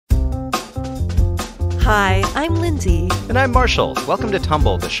Hi, I'm Lindsay. And I'm Marshall. Welcome to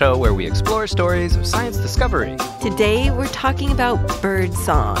Tumble, the show where we explore stories of science discovery. Today, we're talking about bird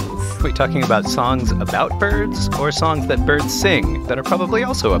songs. Are we talking about songs about birds or songs that birds sing that are probably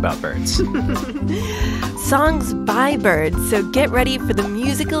also about birds? Songs by birds, so get ready for the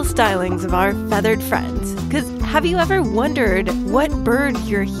musical stylings of our feathered friends. Because have you ever wondered what bird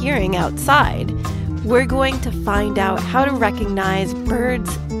you're hearing outside? We're going to find out how to recognize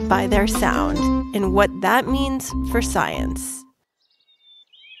birds by their sound and what that means for science.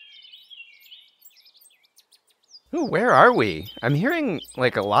 Ooh, where are we? I'm hearing,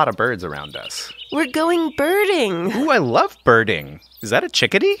 like, a lot of birds around us. We're going birding. Ooh, I love birding. Is that a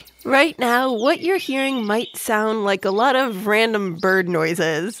chickadee? Right now, what you're hearing might sound like a lot of random bird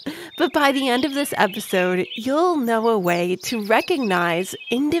noises, but by the end of this episode, you'll know a way to recognize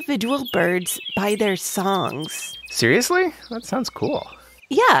individual birds by their songs. Seriously? That sounds cool.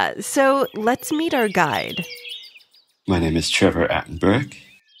 Yeah, so let's meet our guide. My name is Trevor Attenberg.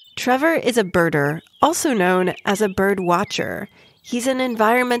 Trevor is a birder, also known as a bird watcher. He's an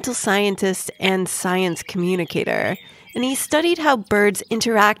environmental scientist and science communicator, and he studied how birds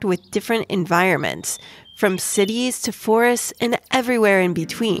interact with different environments, from cities to forests and everywhere in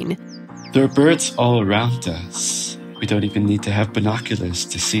between. There are birds all around us. We don't even need to have binoculars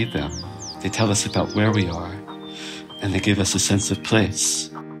to see them. They tell us about where we are, and they give us a sense of place.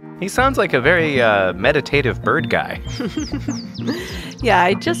 He sounds like a very meditative bird guy. Yeah,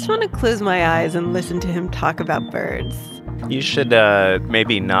 I just want to close my eyes and listen to him talk about birds. You should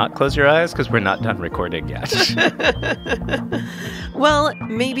maybe not close your eyes because we're not done recording yet. Well,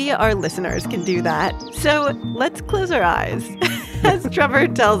 maybe our listeners can do that. So let's close our eyes as Trevor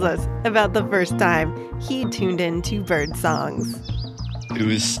tells us about the first time he tuned into bird songs. It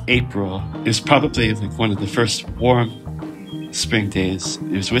was April. It was probably like one of the first warm spring days.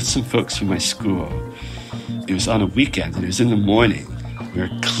 It was with some folks from my school. It was on a weekend, and it was in the morning. We were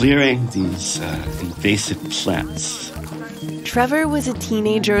clearing these invasive plants. Trevor was a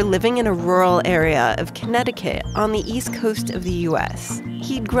teenager living in a rural area of Connecticut on the east coast of the U.S.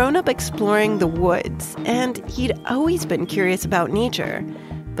 He'd grown up exploring the woods, and he'd always been curious about nature.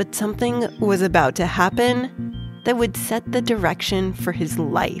 But something was about to happen that would set the direction for his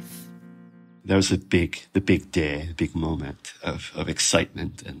life. That was the big day, the big moment of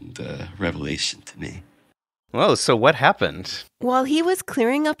excitement and revelation to me. Whoa, so what happened? While he was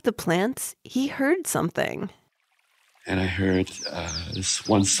clearing up the plants, he heard something. And I heard this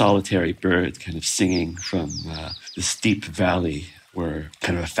one solitary bird kind of singing from this deep valley where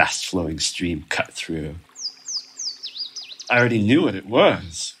kind of a fast-flowing stream cut through. I already knew what it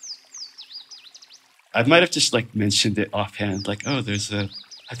was. I might have just mentioned it offhand, oh,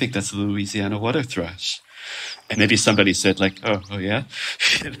 I think that's a Louisiana water thrush. And maybe somebody said oh yeah?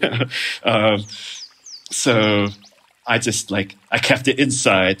 So I just I kept it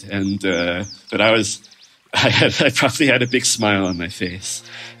inside, and but I probably had a big smile on my face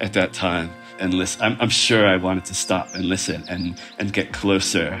at that time. And listen, I'm sure I wanted to stop and listen and get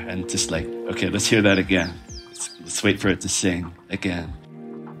closer and just okay, let's hear that again. Let's wait for it to sing again.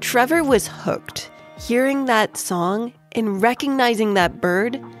 Trevor was hooked. Hearing that song and recognizing that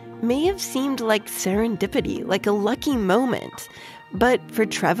bird may have seemed like serendipity, like a lucky moment. But for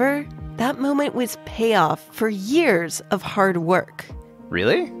Trevor, that moment was payoff for years of hard work.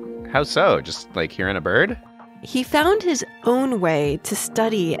 Really? How so? Just hearing a bird? He found his own way to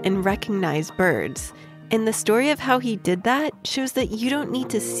study and recognize birds. And the story of how he did that shows that you don't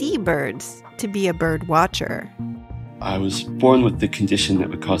need to see birds to be a bird watcher. I was born with the condition that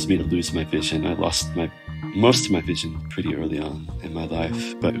would cause me to lose my vision. I lost most of my vision pretty early on in my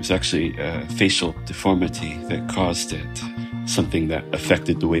life, but it was actually a facial deformity that caused it, something that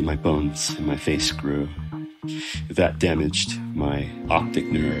affected the way my bones and my face grew. That damaged my optic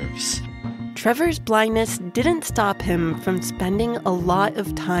nerves. Trevor's blindness didn't stop him from spending a lot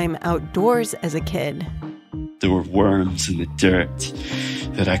of time outdoors as a kid. There were worms in the dirt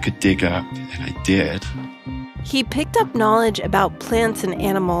that I could dig up, and I did. He picked up knowledge about plants and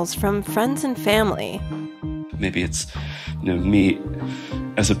animals from friends and family. Maybe it's, me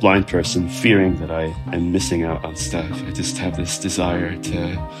as a blind person fearing that I am missing out on stuff. I just have this desire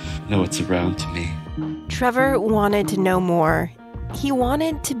to know what's around me. Trevor wanted to know more. He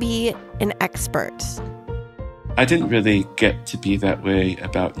wanted to be an expert. I didn't really get to be that way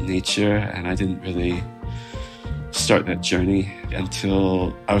about nature, and I didn't really start that journey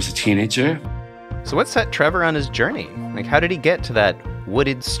until I was a teenager. So what set Trevor on his journey? How did he get to that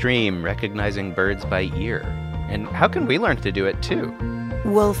wooded stream recognizing birds by ear? And how can we learn to do it too?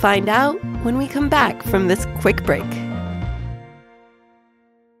 We'll find out when we come back from this quick break.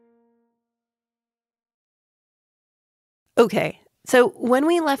 Okay, so when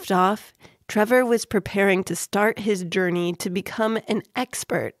we left off, Trevor was preparing to start his journey to become an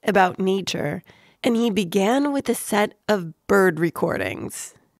expert about nature, and he began with a set of bird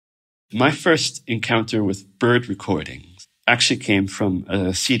recordings. My first encounter with bird recordings actually came from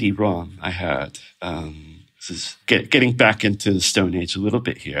a CD-ROM I had. This is getting back into the Stone Age a little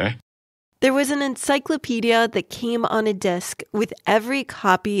bit here. There was an encyclopedia that came on a disc with every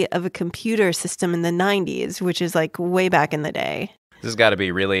copy of a computer system in the 90s, which is like way back in the day. This has got to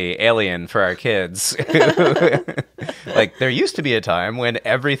be really alien for our kids. Like, there used to be a time when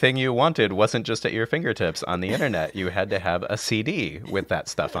everything you wanted wasn't just at your fingertips on the internet. You had to have a CD with that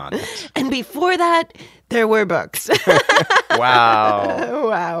stuff on it. And before that, there were books. Wow.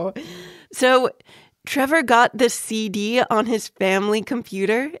 Wow. So Trevor got the CD on his family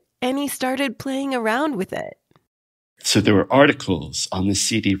computer, and he started playing around with it. So there were articles on the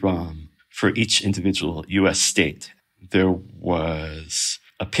CD-ROM for each individual U.S. state. There was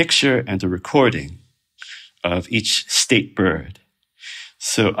a picture and a recording of each state bird.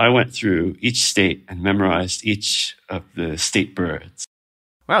 So I went through each state and memorized each of the state birds.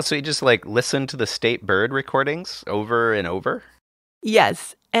 Wow, so you just like listened to the state bird recordings over and over?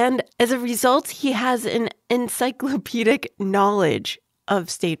 Yes, and as a result, he has an encyclopedic knowledge of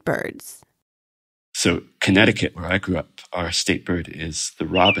state birds. So Connecticut, where I grew up, our state bird is the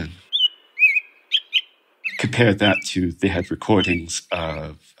robin. Compare that to, they had recordings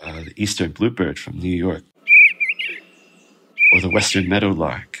of the eastern bluebird from New York, or the western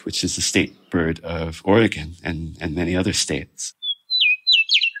meadowlark, which is the state bird of Oregon and many other states.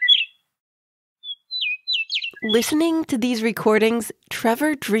 Listening to these recordings,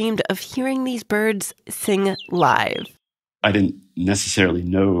 Trevor dreamed of hearing these birds sing live. I didn't necessarily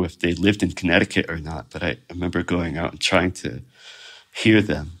know if they lived in Connecticut or not, but I remember going out and trying to hear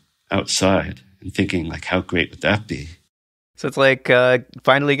them outside and thinking, like, how great would that be? So it's like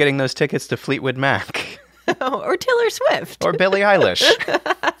finally getting those tickets to Fleetwood Mac. Or Taylor Swift. Or Billie Eilish.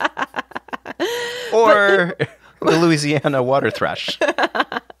 Or the Louisiana water thrush.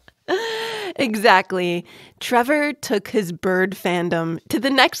 Exactly. Trevor took his bird fandom to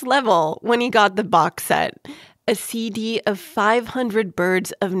the next level when he got the box set, a CD of 500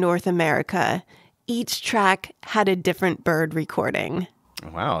 birds of North America. Each track had a different bird recording.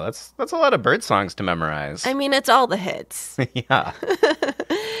 Wow, that's a lot of bird songs to memorize. I mean, it's all the hits. Yeah.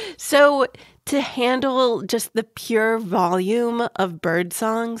 So to handle just the pure volume of bird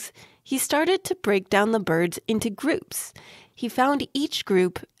songs, he started to break down the birds into groups. He found each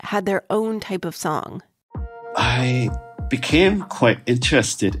group had their own type of song. I became quite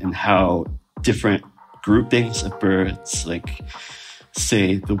interested in how different groupings of birds, like,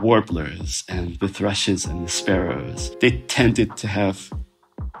 say, the warblers and the thrushes and the sparrows, they tended to have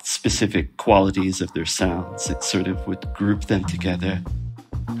specific qualities of their sounds that sort of would group them together.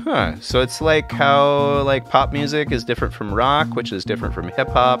 Huh. So it's like how like pop music is different from rock, which is different from hip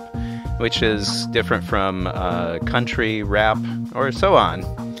hop, which is different from country, rap, or so on.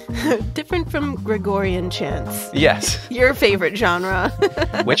 Different from Gregorian chants. Yes. Your favorite genre.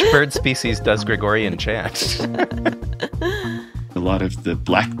 Which bird species does Gregorian chant? A lot of the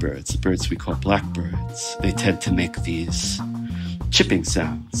blackbirds, the birds we call blackbirds, they tend to make these chipping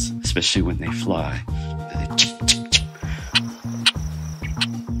sounds, especially when they fly. They chip, chip, chip.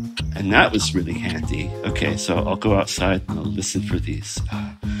 And that was really handy. Okay, so I'll go outside and I'll listen for these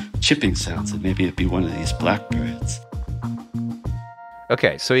chipping sounds, and maybe it'd be one of these blackbirds.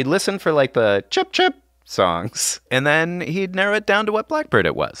 Okay, so he'd listen for like the chip chip songs, and then he'd narrow it down to what blackbird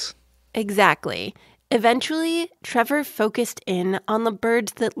it was. Exactly. Eventually, Trevor focused in on the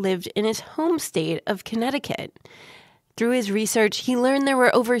birds that lived in his home state of Connecticut. Through his research, he learned there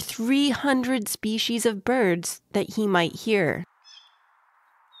were over 300 species of birds that he might hear.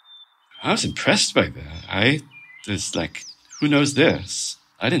 I was impressed by that. I was like, who knows this?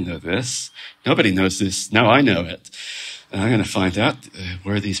 I didn't know this. Nobody knows this. Now I know it. And I'm going to find out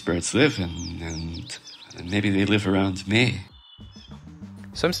where these birds live, and maybe they live around me.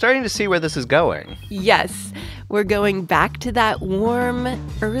 So I'm starting to see where this is going. Yes, we're going back to that warm,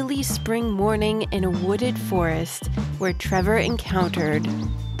 early spring morning in a wooded forest where Trevor encountered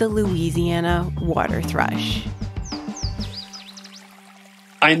the Louisiana water thrush.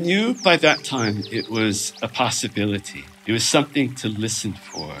 I knew by that time it was a possibility. It was something to listen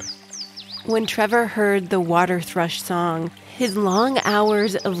for. When Trevor heard the water thrush song, his long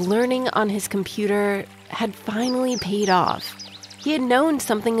hours of learning on his computer had finally paid off. He had known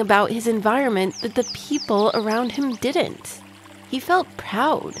something about his environment that the people around him didn't. He felt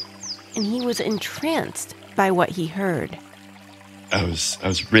proud, and he was entranced by what he heard. I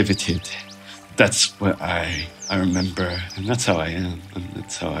was riveted. that's what I remember, and that's how I am, and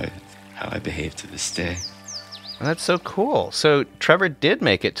that's how I behave to this day. Well, that's so cool. So Trevor did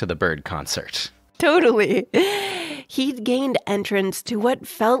make it to the bird concert. Totally. He'd gained entrance to what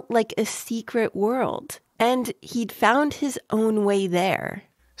felt like a secret world, and he'd found his own way there.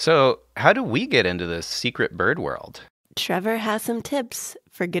 So how do we get into this secret bird world? Trevor has some tips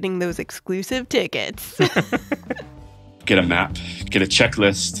for getting those exclusive tickets. Get a map, get a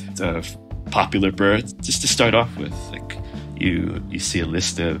checklist of popular birds, just to start off with. Like you see a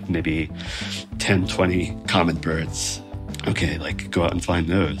list of maybe 10, 20 common birds. Okay, like go out and find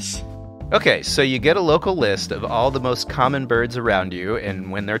those. Okay, so you get a local list of all the most common birds around you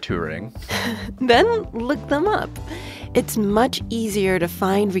and when they're touring. Then look them up. It's much easier to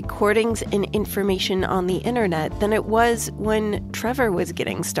find recordings and information on the internet than it was when Trevor was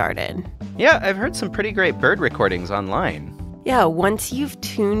getting started. Yeah, I've heard some pretty great bird recordings online. Yeah, once you've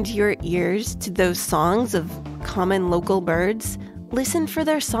tuned your ears to those songs of common local birds, listen for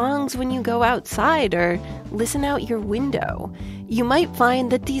their songs when you go outside or listen out your window. You might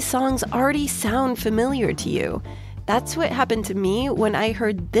find that these songs already sound familiar to you. That's what happened to me when I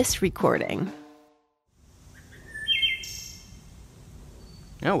heard this recording.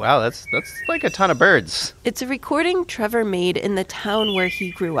 Oh, wow, that's like a ton of birds. It's a recording Trevor made in the town where he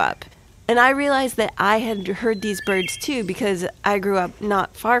grew up. And I realized that I had heard these birds too because I grew up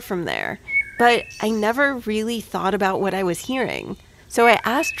not far from there. But I never really thought about what I was hearing. So I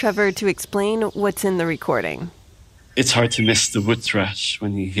asked Trevor to explain what's in the recording. It's hard to miss the wood thrush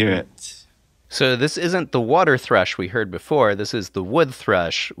when you hear it. So this isn't the water thrush we heard before. This is the wood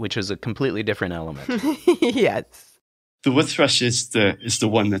thrush, which is a completely different element. Yes. The wood thrush is the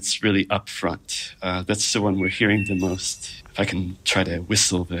one that's really up front. That's the one we're hearing the most. If I can try to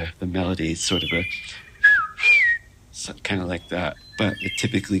whistle the melody, it's sort of kind of like that. But it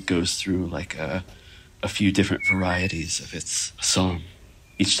typically goes through like a few different varieties of its song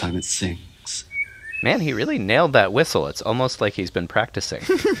each time it sings. Man, he really nailed that whistle. It's almost like he's been practicing.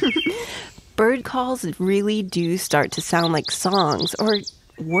 Bird calls really do start to sound like songs or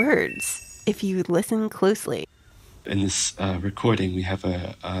words if you listen closely. In this recording, we have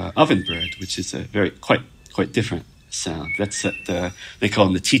a ovenbird, which is a very quite different sound. That's they call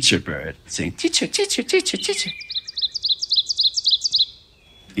him the teacher bird, saying teacher, teacher, teacher, teacher.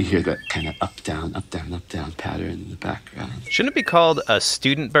 You hear that kind of up, down pattern in the background. Shouldn't it be called a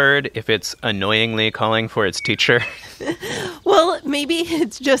student bird if it's annoyingly calling for its teacher? Well, maybe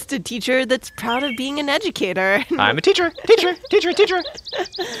it's just a teacher that's proud of being an educator. I'm a teacher, teacher, teacher, teacher.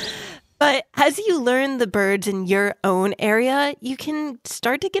 But as you learn the birds in your own area, you can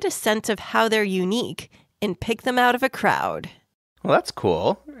start to get a sense of how they're unique and pick them out of a crowd. Well, that's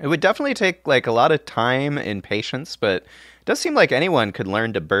cool. It would definitely take like a lot of time and patience, but it does seem like anyone could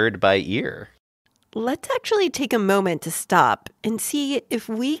learn to bird by ear. Let's actually take a moment to stop and see if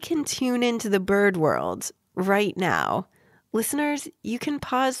we can tune into the bird world right now. Listeners, you can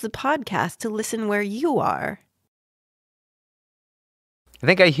pause the podcast to listen where you are. I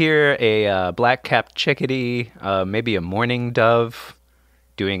think I hear a black-capped chickadee, maybe a mourning dove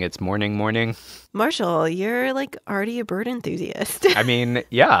doing its morning. Marshall, you're like already a bird enthusiast. I mean,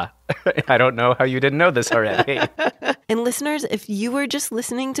 yeah. I don't know how you didn't know this already. And listeners, if you were just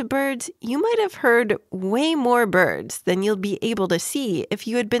listening to birds, you might have heard way more birds than you'll be able to see if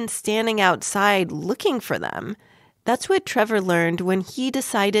you had been standing outside looking for them. That's what Trevor learned when he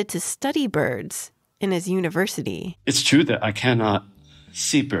decided to study birds in his university. It's true that I cannot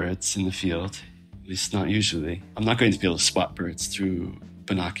see birds in the field, at least not usually. I'm not going to be able to spot birds through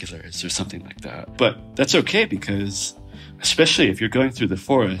binoculars or something like that. But that's okay because, especially if you're going through the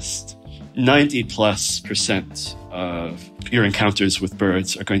forest, 90+% of your encounters with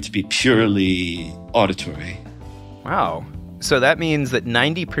birds are going to be purely auditory. Wow. So that means that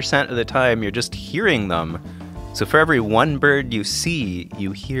 90% of the time you're just hearing them. So for every one bird you see,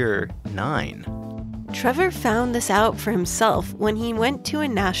 you hear 9. Trevor found this out for himself when he went to a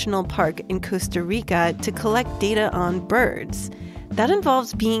national park in Costa Rica to collect data on birds. That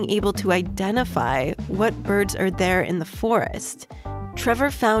involves being able to identify what birds are there in the forest. Trevor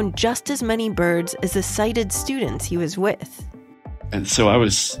found just as many birds as the sighted students he was with. And so I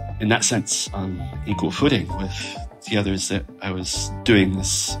was, in that sense, on equal footing with the others that I was doing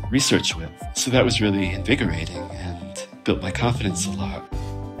this research with. So that was really invigorating and built my confidence a lot.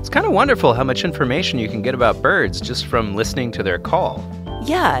 It's kind of wonderful how much information you can get about birds just from listening to their call.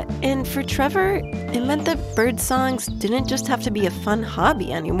 Yeah, and for Trevor, it meant that bird songs didn't just have to be a fun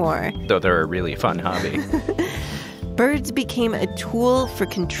hobby anymore. Though they're a really fun hobby. Birds became a tool for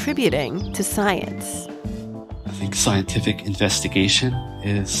contributing to science. think scientific investigation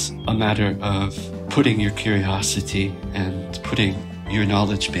is a matter of putting your curiosity and putting your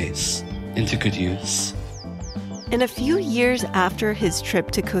knowledge base into good use. And a few years after his trip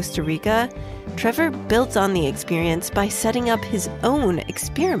to Costa Rica, Trevor built on the experience by setting up his own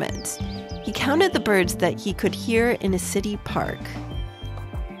experiments. He counted the birds that he could hear in a city park.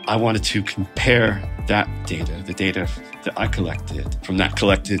 I wanted to compare that data, the data that I collected, from that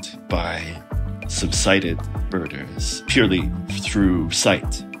collected by some sighted birders, purely through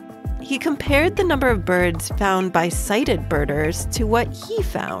sight. He compared the number of birds found by sighted birders to what he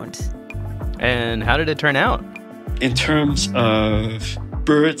found. And how did it turn out? In terms of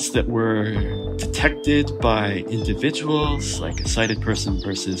birds that were detected by individuals, like a sighted person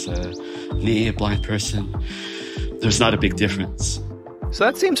versus me, a blind person, there's not a big difference. So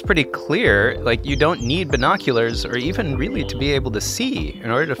that seems pretty clear. Like, you don't need binoculars or even really to be able to see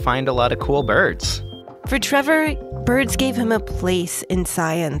in order to find a lot of cool birds. For Trevor, birds gave him a place in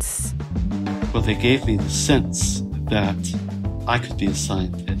science. Well, they gave me the sense that I could be a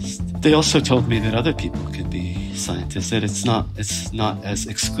scientist. They also told me that other people could be scientists, that it's not as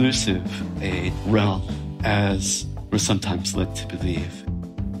exclusive a realm as we're sometimes led to believe.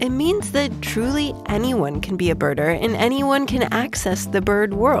 It means that truly anyone can be a birder and anyone can access the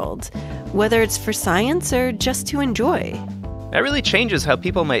bird world, whether it's for science or just to enjoy. That really changes how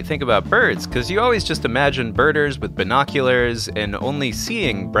people might think about birds, because you always just imagine birders with binoculars and only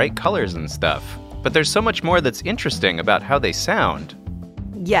seeing bright colors and stuff. But there's so much more that's interesting about how they sound.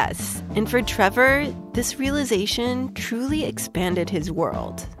 Yes, and for Trevor, this realization truly expanded his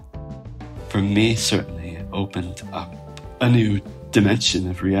world. For me, certainly, it opened up a new dimension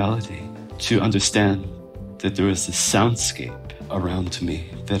of reality to understand that there was this soundscape around me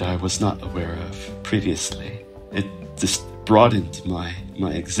that I was not aware of previously. It just broadened my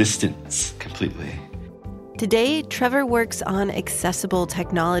existence completely. Today, Trevor works on accessible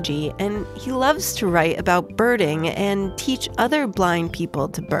technology, and he loves to write about birding and teach other blind people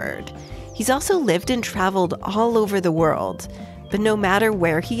to bird. He's also lived and traveled all over the world, but no matter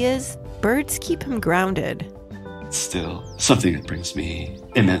where he is, birds keep him grounded. It's still something that brings me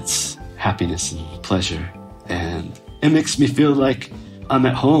immense happiness and pleasure, and it makes me feel like I'm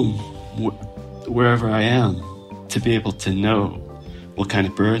at home wherever I am, to be able to know what kind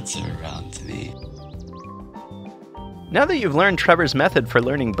of birds are around me. Now that you've learned Trevor's method for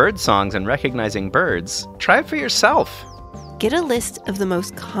learning bird songs and recognizing birds, try it for yourself. Get a list of the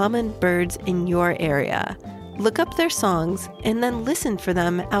most common birds in your area. Look up their songs and then listen for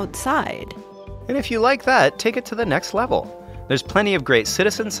them outside. And if you like that, take it to the next level. There's plenty of great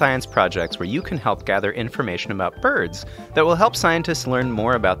citizen science projects where you can help gather information about birds that will help scientists learn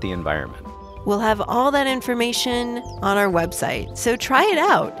more about the environment. We'll have all that information on our website, so try it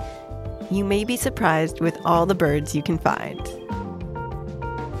out. You may be surprised with all the birds you can find.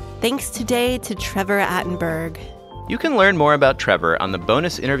 Thanks today to Trevor Attenberg. You can learn more about Trevor on the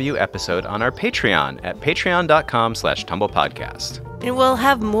bonus interview episode on our Patreon at patreon.com/tumblepodcast. And we'll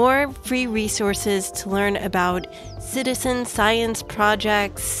have more free resources to learn about citizen science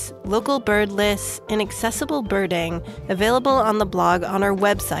projects, local bird lists, and accessible birding available on the blog on our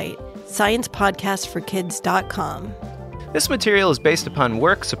website, sciencepodcastforkids.com. This material is based upon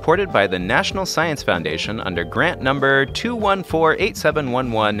work supported by the National Science Foundation under grant number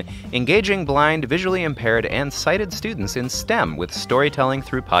 2148711, engaging blind, visually impaired, and sighted students in STEM with storytelling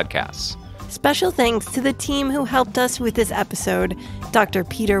through podcasts. Special thanks to the team who helped us with this episode: Dr.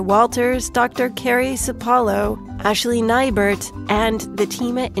 Peter Walters, Dr. Carrie Sapalo, Ashley Nybert, and the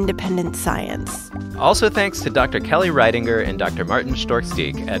team at Independent Science. Also thanks to Dr. Kelly Reidinger and Dr. Martin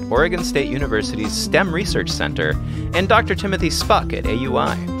Storksteig at Oregon State University's STEM Research Center, and Dr. Timothy Spuck at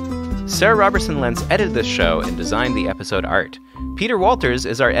AUI. Sarah Robertson-Lentz edited this show and designed the episode art. Peter Walters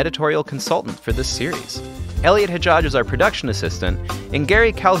is our editorial consultant for this series. Elliot Hajjaj is our production assistant, and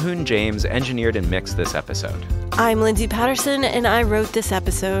Gary Calhoun-James engineered and mixed this episode. I'm Lindsay Patterson, and I wrote this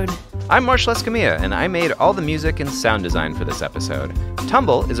episode. I'm Marshall Escamilla, and I made all the music and sound design for this episode.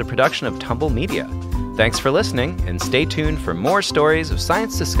 Tumble is a production of Tumble Media. Thanks for listening, and stay tuned for more stories of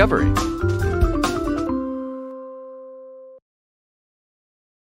science discovery.